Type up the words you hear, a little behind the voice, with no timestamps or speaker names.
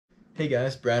Hey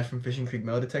guys, Brad from Fishing Creek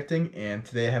Metal Detecting, and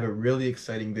today I have a really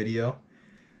exciting video.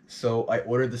 So I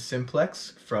ordered the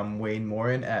Simplex from Wayne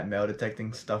Morin at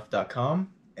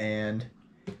meldetectingstuff.com, and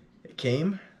it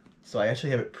came. So I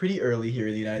actually have it pretty early here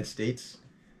in the United States.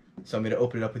 So I'm going to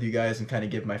open it up with you guys and kind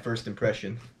of give my first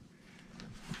impression.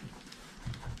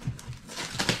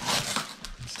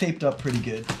 It's taped up pretty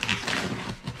good.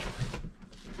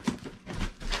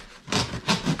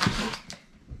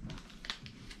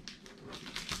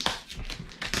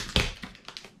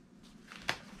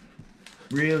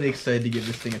 Really excited to give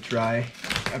this thing a try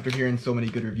after hearing so many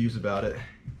good reviews about it.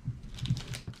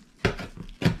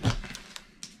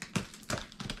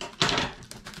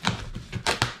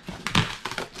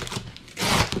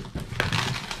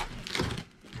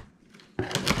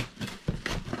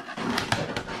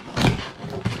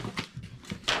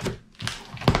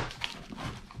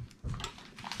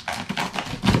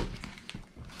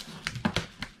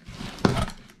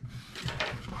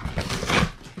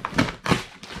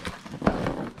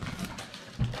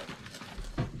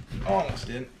 Almost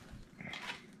didn't.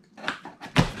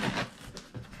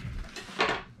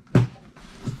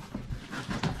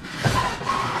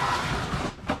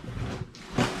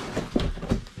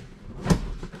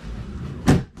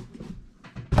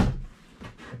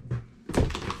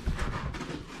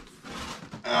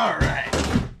 All right.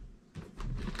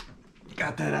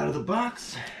 Got that out of the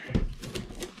box.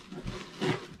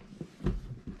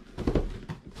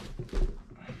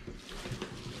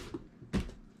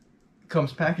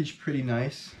 Comes packaged pretty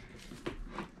nice.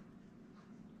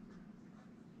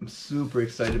 I'm super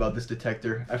excited about this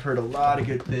detector. I've heard a lot of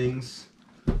good things.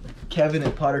 Kevin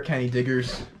at Potter County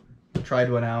Diggers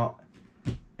tried one out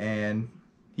and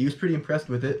he was pretty impressed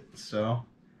with it, so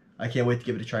I can't wait to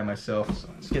give it a try myself. So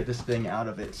let's get this thing out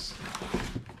of its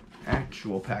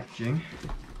actual packaging.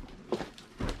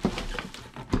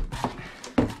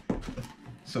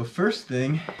 So first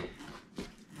thing,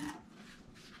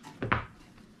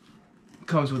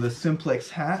 comes with a Simplex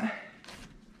hat,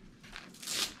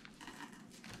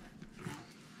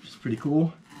 which is pretty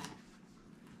cool,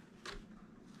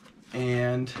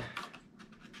 and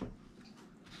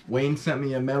Wayne sent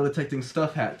me a metal detecting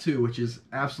stuff hat too, which is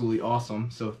absolutely awesome,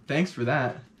 so thanks for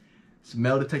that. It's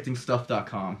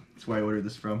meldetectingstuff.com. That's where I ordered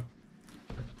this from.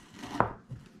 I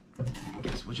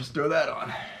guess we'll just throw that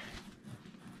on.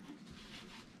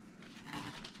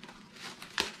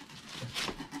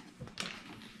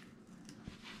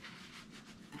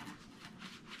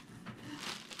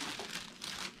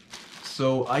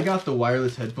 So I got the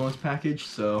wireless headphones package,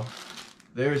 so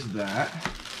there's that.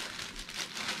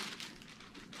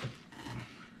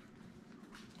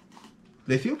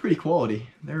 They feel pretty quality.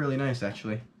 They're really nice,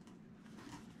 actually.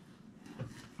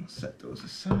 I'll set those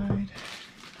aside.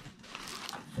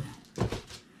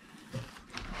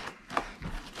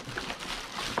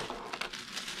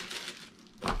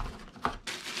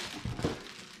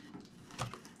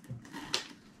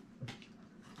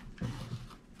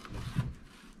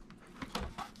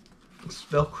 It's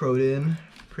Velcroed in,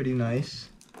 pretty nice.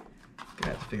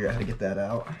 Gonna have to figure out how to get that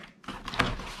out.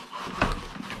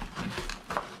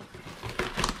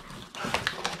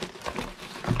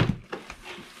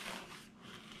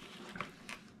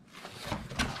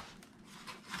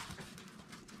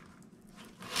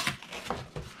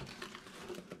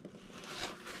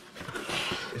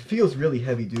 It feels really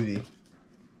heavy duty.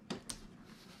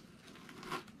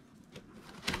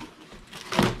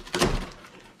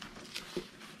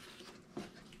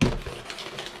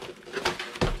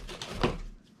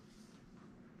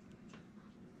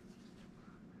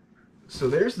 So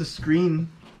there's the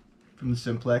screen from the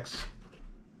Simplex,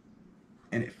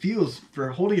 and it feels, for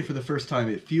holding it for the first time,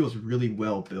 it feels really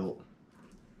well built.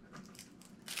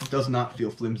 It does not feel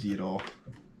flimsy at all.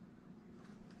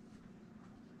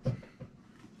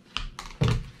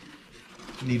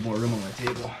 Need more room on my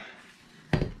table.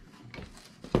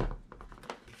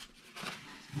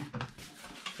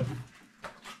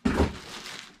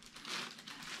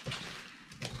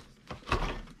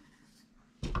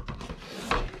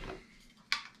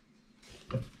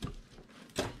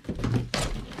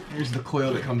 Here's the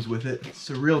coil that comes with it. It's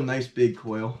a real nice big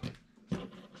coil.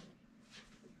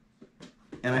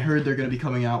 And I heard they're going to be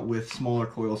coming out with smaller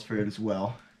coils for it as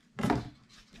well.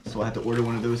 So I'll have to order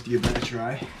one of those to give that a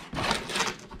try.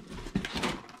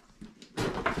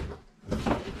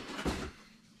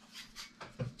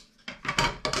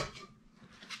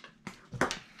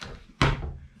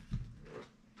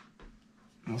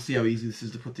 We'll see how easy this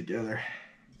is to put together.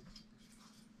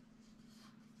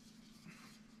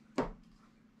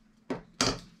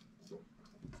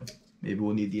 Maybe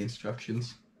we'll need the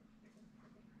instructions.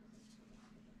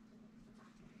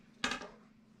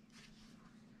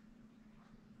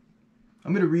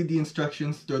 I'm going to read the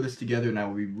instructions, throw this together, and I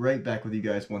will be right back with you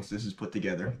guys once this is put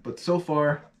together. But so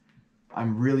far,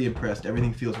 I'm really impressed.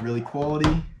 Everything feels really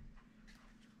quality.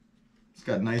 It's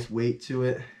got nice weight to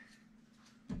it.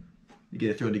 You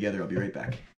get it thrown together, I'll be right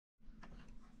back.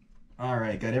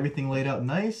 Alright, got everything laid out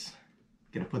nice.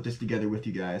 Gonna put this together with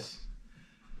you guys.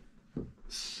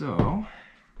 So,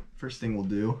 first thing we'll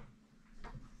do,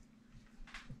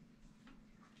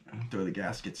 throw the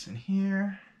gaskets in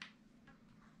here.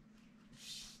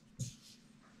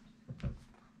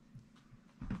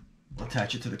 We'll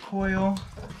attach it to the coil.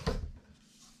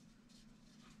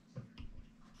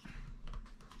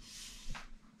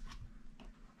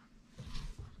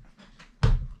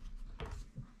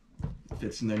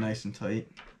 Fits in there nice and tight.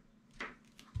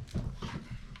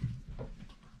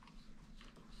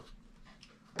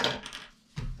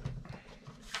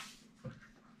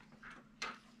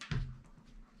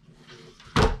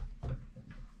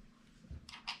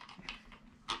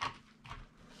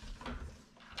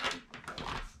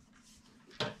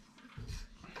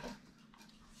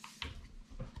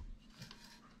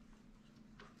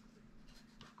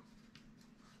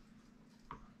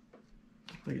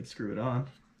 I could screw it on.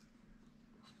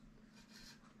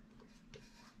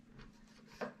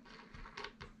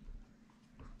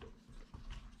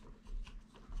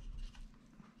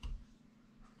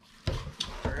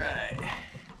 Alright.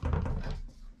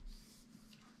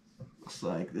 Looks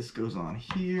like this goes on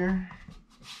here.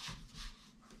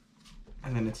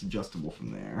 And then it's adjustable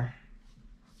from there.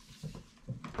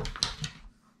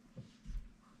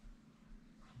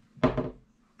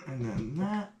 And then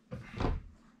that.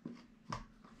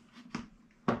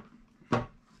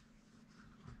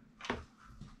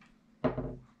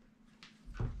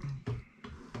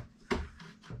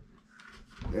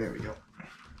 There we go.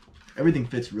 Everything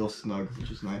fits real snug,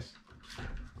 which is nice.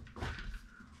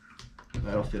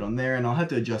 That'll fit on there, and I'll have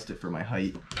to adjust it for my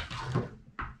height.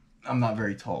 I'm not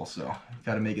very tall, so I've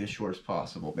got to make it as short as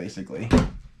possible, basically.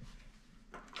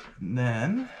 And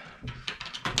then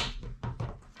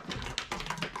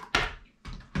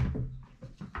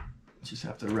just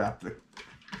have to wrap the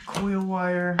coil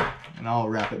wire, and I'll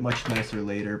wrap it much nicer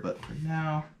later, but for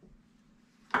now,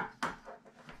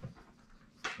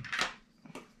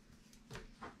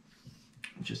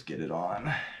 just get it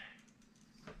on.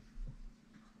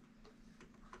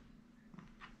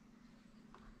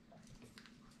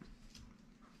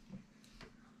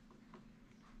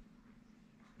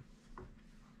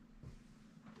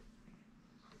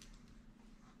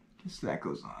 Guess that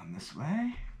goes on this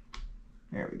way.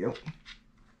 There we go.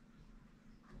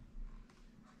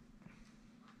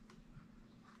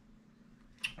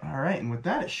 All right, and with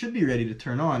that, it should be ready to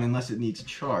turn on unless it needs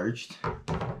charged.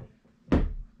 Let's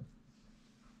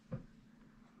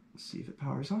see if it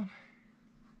powers on.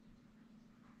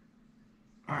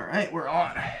 All right, we're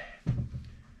on.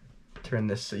 Turn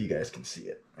this so you guys can see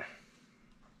it.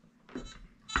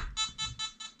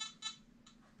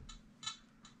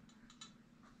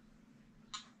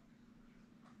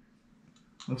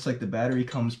 Looks like the battery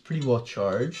comes pretty well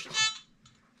charged.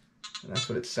 And that's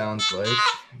what it sounds like.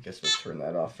 I guess we'll turn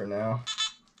that off for now.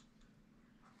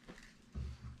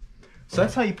 So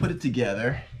that's how you put it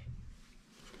together.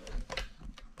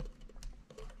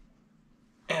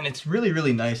 And it's really,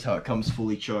 really nice how it comes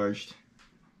fully charged.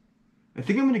 I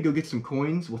think I'm going to go get some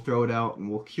coins. We'll throw it out and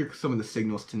we'll hear some of the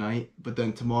signals tonight. But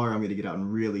then tomorrow I'm going to get out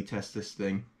and really test this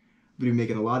thing. I'm going to be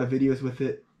making a lot of videos with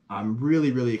it. I'm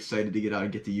really, really excited to get out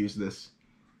and get to use this.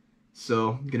 So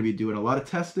I'm going to be doing a lot of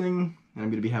testing, and I'm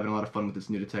going to be having a lot of fun with this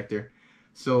new detector.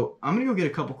 So I'm going to go get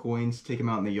a couple coins, take them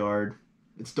out in the yard.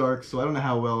 It's dark, so I don't know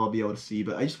how well I'll be able to see,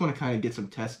 but I just want to kind of get some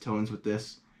test tones with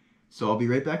this. So I'll be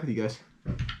right back with you guys.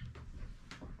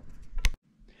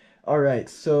 Alright,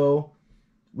 so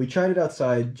we tried it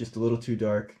outside, just a little too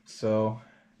dark. So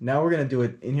now we're going to do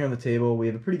it in here on the table. We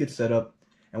have a pretty good setup,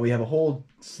 and we have a whole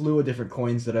slew of different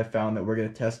coins that I found that we're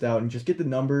going to test out and just get the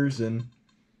numbers and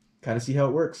kind of see how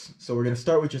it works. So we're going to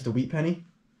start with just a wheat penny.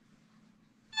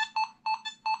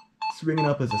 It's ringing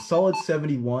up as a solid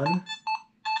 71.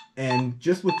 And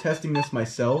just with testing this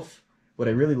myself, what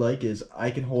I really like is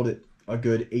I can hold it a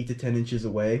good 8 to 10 inches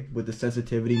away with the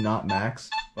sensitivity not maxed.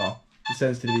 Well, the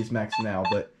sensitivity is maxed now,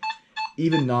 but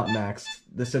even not maxed,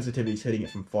 the sensitivity is hitting it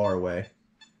from far away,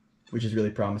 which is really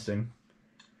promising.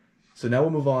 So now we'll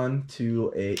move on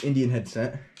to a Indian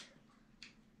headset.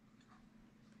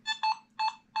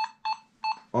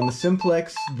 On the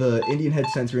Simplex, the Indian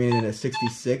headset's ran in at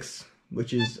 66,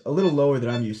 which is a little lower than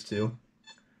I'm used to.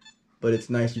 But it's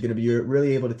nice, you're going to be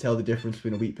really able to tell the difference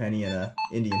between a wheat penny and an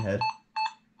Indian head.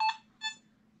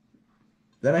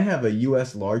 Then I have a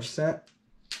US large set,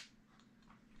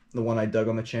 the one I dug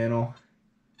on the channel.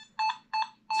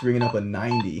 It's ringing up a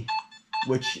 90,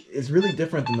 which is really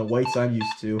different than the whites I'm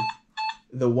used to.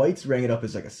 The whites rang it up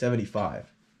as like a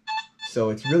 75. So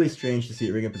it's really strange to see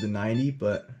it ring up as a 90,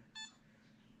 but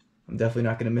I'm definitely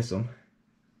not going to miss them.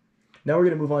 Now we're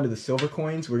going to move on to the silver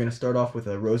coins. We're going to start off with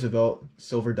a Roosevelt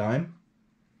silver dime.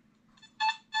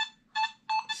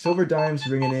 Silver dime's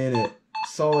ringing in at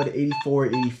solid 84,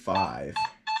 85.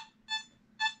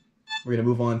 We're going to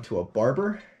move on to a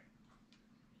barber.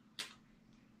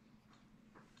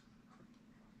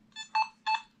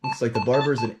 Looks like the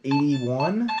barber's an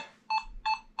 81.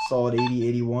 Solid 80,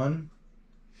 81.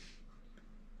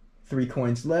 3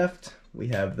 coins left. We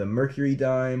have the Mercury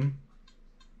dime,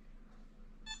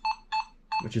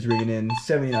 which is ringing in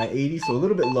 79, 80, so a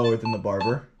little bit lower than the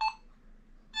barber.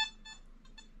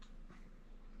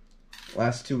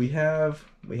 Last two we have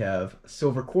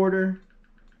silver quarter,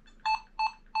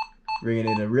 ringing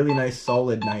in a really nice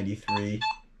solid 93.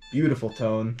 Beautiful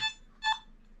tone.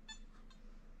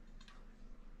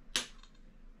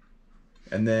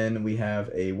 And then we have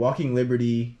a Walking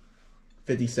Liberty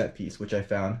 50-cent piece, which I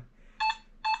found.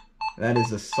 That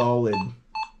is a solid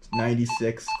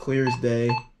 96, clear as day.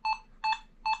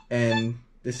 And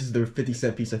this is the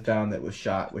 50-cent piece I found that was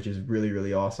shot, which is really,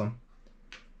 really awesome.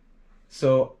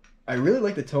 So I really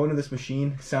like the tone of this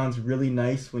machine. It sounds really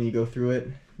nice when you go through it,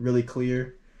 really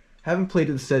clear. Haven't played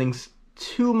with the settings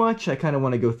too much. I kind of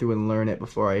want to go through and learn it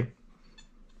before I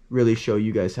really show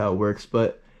you guys how it works.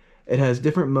 But it has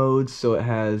different modes, so it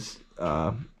has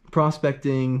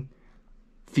prospecting,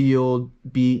 field,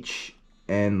 beach,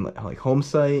 and like home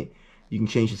site. You can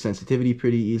change the sensitivity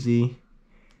pretty easy.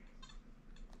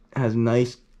 It has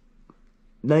nice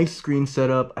screen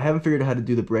setup. I haven't figured out how to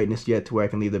do the brightness yet to where I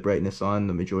can leave the brightness on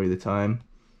the majority of the time.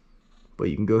 But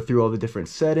you can go through all the different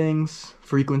settings,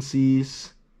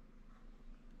 frequencies,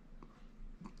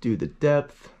 do the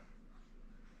depth.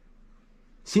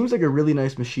 Seems like a really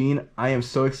nice machine. I am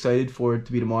so excited for it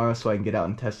to be tomorrow so I can get out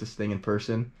and test this thing in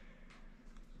person.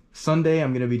 Sunday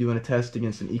I'm going to be doing a test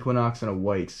against an Equinox and a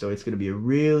white, so it's going to be a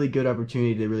really good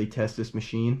opportunity to really test this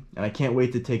machine. And I can't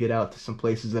wait to take it out to some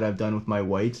places that I've done with my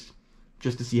whites,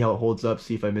 just to see how it holds up,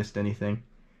 see if I missed anything.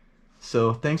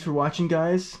 So thanks for watching,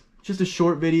 guys. Just a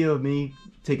short video of me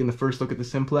taking the first look at the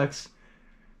Simplex.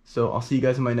 So I'll see you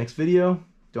guys in my next video.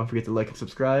 Don't forget to like and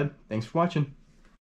subscribe. Thanks for watching.